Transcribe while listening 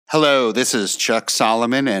Hello, this is Chuck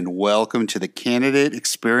Solomon, and welcome to the Candidate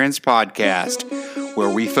Experience Podcast, where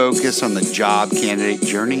we focus on the job candidate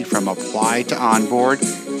journey from apply to onboard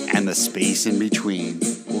and the space in between.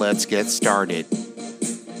 Let's get started.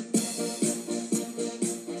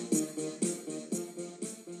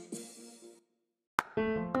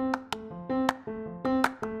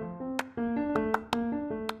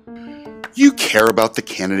 You care about the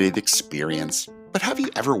candidate experience, but have you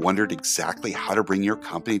ever wondered exactly how to bring your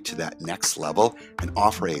company to that next level and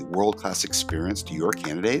offer a world-class experience to your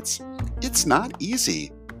candidates? It's not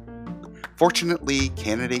easy. Fortunately,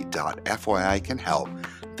 Candidate.fyi can help.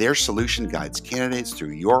 Their solution guides candidates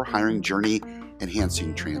through your hiring journey,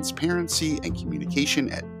 enhancing transparency and communication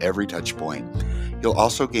at every touch point. You'll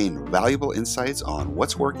also gain valuable insights on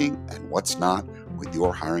what's working and what's not with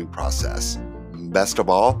your hiring process. Best of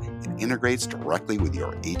all, it integrates directly with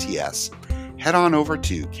your ATS. Head on over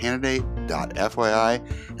to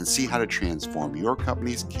Candidate.fyi and see how to transform your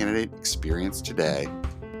company's candidate experience today.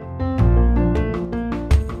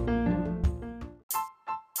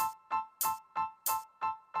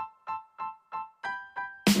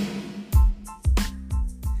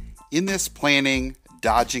 In this planning,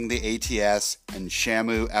 dodging the ATS, and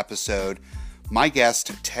Shamu episode, my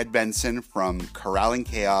guest, Ted Benson from Corralling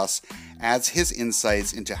Chaos, adds his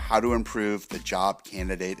insights into how to improve the job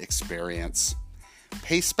candidate experience.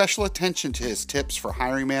 Pay special attention to his tips for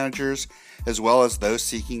hiring managers, as well as those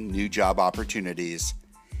seeking new job opportunities.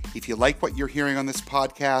 If you like what you're hearing on this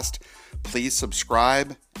podcast, please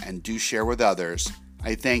subscribe and do share with others.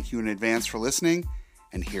 I thank you in advance for listening,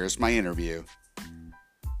 and here's my interview.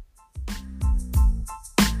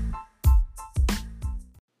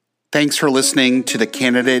 Thanks for listening to the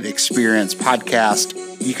Candidate Experience Podcast.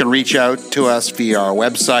 You can reach out to us via our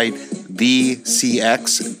website,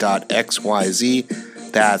 thecx.xyz.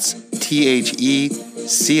 That's thecx.xyz.